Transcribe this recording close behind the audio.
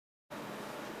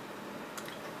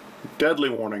Deadly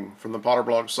warning from the Potter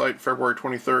blog site, February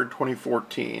 23rd,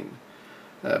 2014.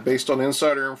 Based on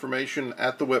insider information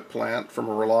at the WIPP plant from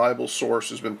a reliable source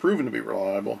has been proven to be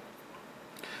reliable.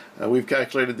 We've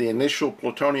calculated the initial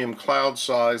plutonium cloud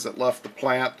size that left the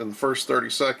plant in the first 30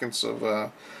 seconds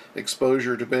of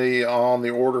exposure to be on the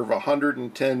order of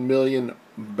 110 million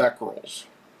Becquerels.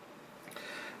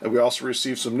 We also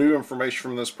received some new information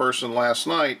from this person last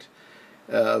night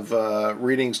of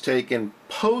readings taken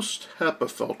post-HEPA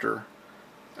filter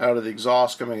out of the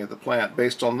exhaust coming at the plant.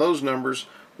 Based on those numbers,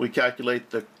 we calculate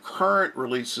the current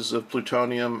releases of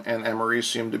plutonium and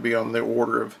americium to be on the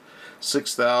order of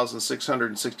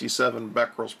 6,667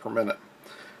 becquerels per minute.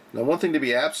 Now, one thing to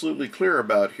be absolutely clear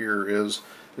about here is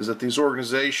that these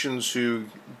organizations who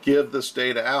give this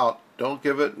data out don't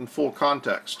give it in full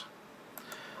context.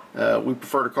 We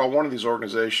prefer to call one of these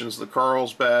organizations the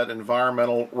Carlsbad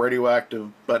Environmental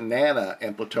Radioactive Banana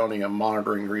and Plutonium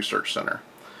Monitoring Research Center.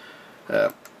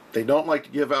 They don't like to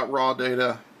give out raw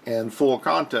data in full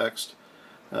context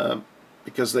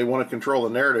because they want to control the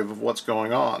narrative of what's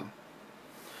going on.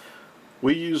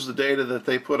 We use the data that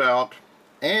they put out,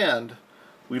 and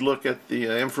we look at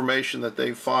the information that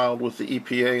they filed with the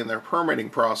EPA in their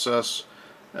permitting process,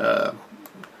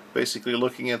 basically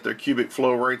looking at their cubic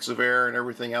flow rates of air and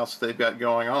everything else that they've got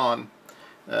going on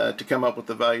to come up with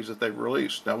the values that they've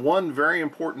released. Now, one very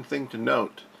important thing to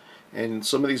note, and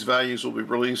some of these values will be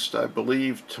released, I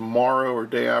believe, tomorrow or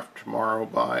day after tomorrow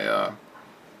by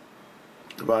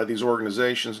these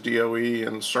organizations, DOE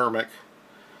and CERMIC.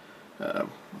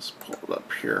 Let's pull it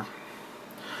up here.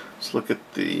 Let's look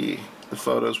at the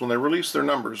photos when they release their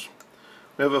numbers.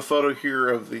 We have a photo here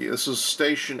of this is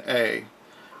Station A.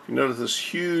 You notice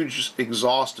this huge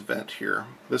exhaust vent here.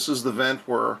 This is the vent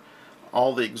where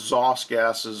all the exhaust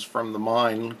gases from the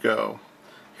mine go.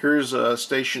 Here's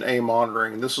Station A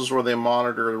monitoring. This is where they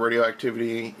monitor the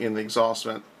radioactivity in the exhaust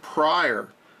vent prior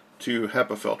to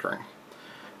HEPA filtering.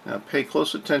 Now pay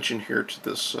close attention here to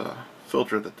this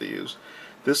filter that they use.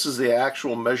 This is the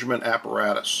actual measurement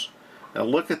apparatus. Now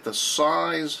look at the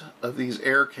size of these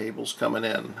air cables coming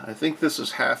in. I think this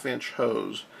is 1/2-inch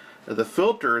hose. The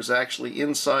filter is actually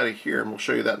inside of here, and we'll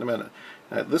show you that in a minute.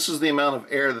 This is the amount of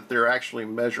air that they're actually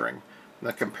measuring. Now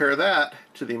compare that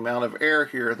to the amount of air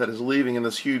here that is leaving in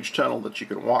this huge tunnel that you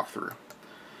can walk through.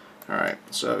 Alright,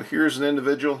 so here's an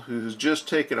individual who's just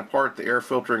taken apart the air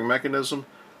filtering mechanism.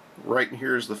 Right in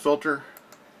here is the filter.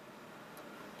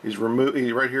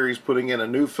 Right here he's putting in a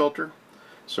new filter.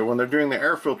 So when they're doing the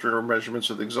air filter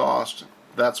measurements of the exhaust,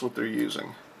 that's what they're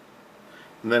using.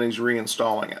 And then he's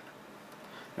reinstalling it.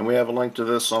 And we have a link to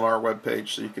this on our webpage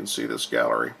so you can see this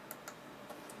gallery.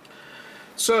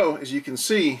 So, as you can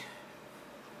see,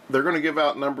 they're going to give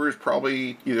out numbers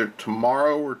probably either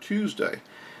tomorrow or Tuesday.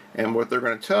 And what they're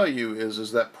going to tell you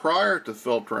is that prior to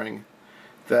filtering,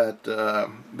 that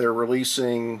they're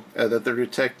releasing, that they're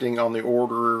detecting on the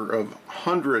order of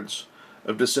hundreds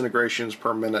of disintegrations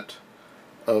per minute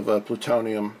of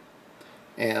plutonium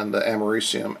and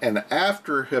americium, and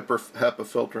after HEPA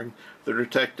filtering, they're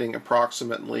detecting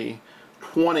approximately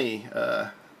 20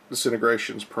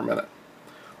 disintegrations per minute.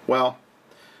 Well,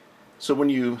 so when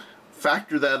you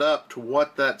factor that up to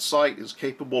what that site is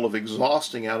capable of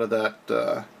exhausting out of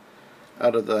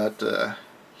that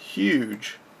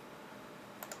huge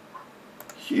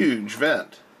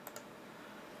vent.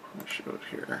 Let me show it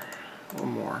here.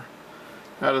 One more.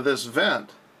 Out of this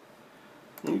vent,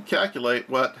 you calculate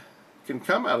what can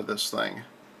come out of this thing.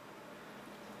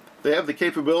 They have the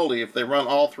capability, if they run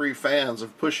all 3 fans,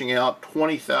 of pushing out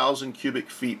 20,000 cubic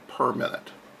feet per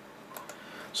minute.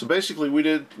 So basically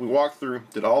we walked through,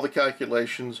 did all the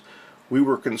calculations. We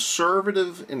were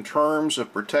conservative in terms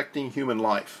of protecting human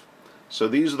life. So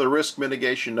these are the risk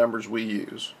mitigation numbers we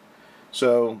use.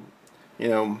 So, you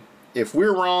know, if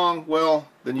we're wrong, well,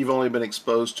 then you've only been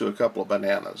exposed to a couple of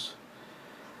bananas.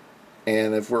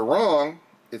 And if we're wrong,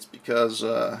 it's because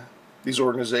these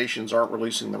organizations aren't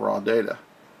releasing the raw data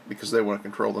because they want to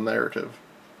control the narrative.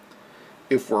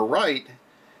 If we're right,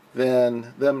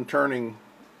 then them turning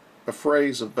a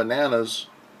phrase of bananas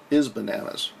is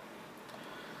bananas.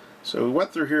 So we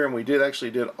went through here and we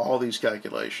actually did all these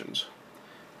calculations.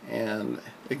 And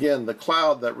again, the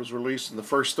cloud that was released in the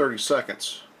first 30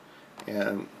 seconds,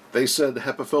 and they said the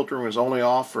HEPA filtering was only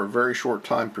off for a very short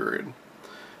time period.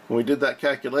 When we did that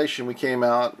calculation, we came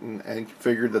out and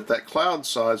figured that cloud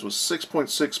size was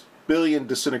 6.6 billion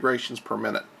disintegrations per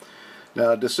minute.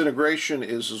 Now, disintegration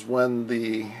is when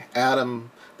the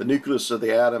atom, the nucleus of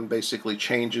the atom basically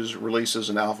changes, releases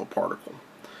an alpha particle.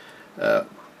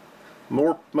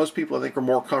 Most people, I think, are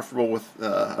more comfortable with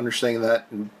understanding that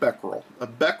in Becquerel. A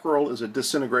Becquerel is a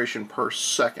disintegration per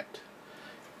second.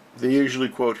 They usually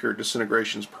quote here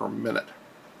disintegrations per minute.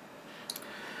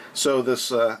 So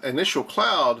this initial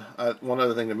cloud, one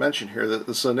other thing to mention here, that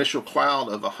this initial cloud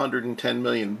of 110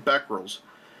 million becquerels,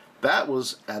 that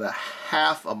was at a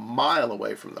half a mile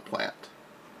away from the plant,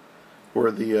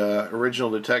 where the original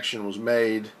detection was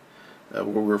made, where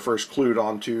we were first clued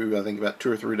onto, I think about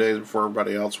 2 or 3 days before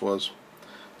everybody else was,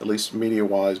 at least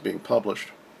media-wise, being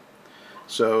published.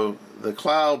 So the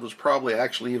cloud was probably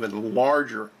actually even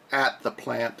larger at the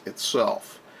plant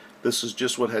itself. This is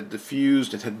just what had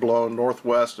diffused and had blown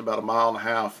northwest about 1.5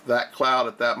 miles. That cloud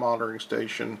at that monitoring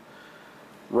station,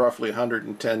 roughly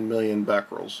 110 million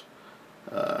becquerels.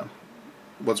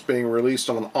 What's being released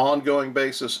on an ongoing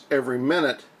basis every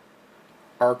minute,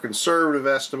 our conservative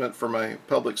estimate from a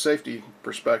public safety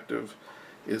perspective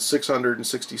is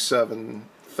 6,667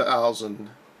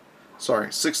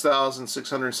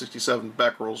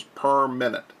 becquerels per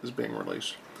minute is being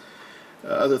released.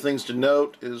 Other things to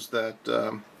note is that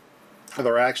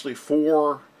there are actually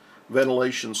 4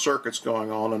 ventilation circuits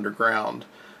going on underground.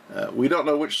 We don't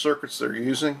know which circuits they're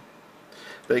using.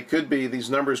 They could be, these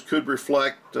numbers could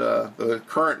reflect, the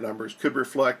current numbers could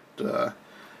reflect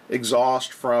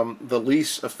exhaust from the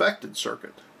least affected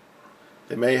circuit.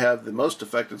 They may have the most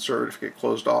affected circuit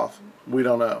closed off. We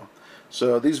don't know.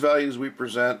 So these values we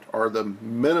present are the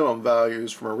minimum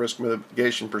values from a risk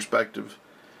mitigation perspective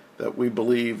that we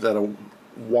believe that a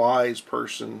wise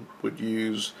person would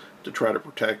use to try to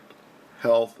protect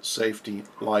health, safety,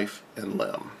 life, and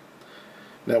limb.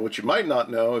 Now, what you might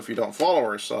not know if you don't follow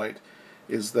our site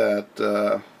is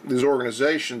that these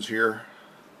organizations here,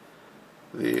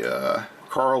 the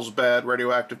Carlsbad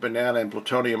Radioactive Banana and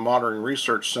Plutonium Monitoring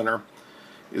Research Center,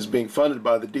 is being funded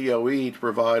by the DOE to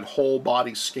provide whole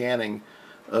body scanning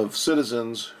of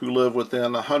citizens who live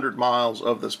within 100 miles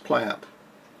of this plant.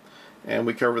 And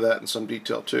we cover that in some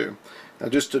detail too. Now,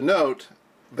 just to note,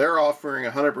 they're offering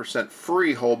 100%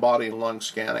 free whole body and lung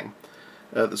scanning.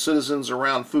 The citizens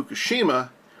around Fukushima,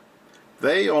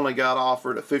 they only got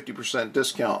offered a 50%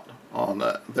 discount on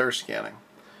their scanning.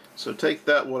 So take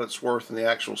that what it's worth in the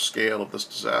actual scale of this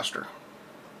disaster.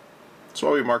 That's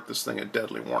why we mark this thing a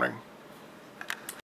deadly warning.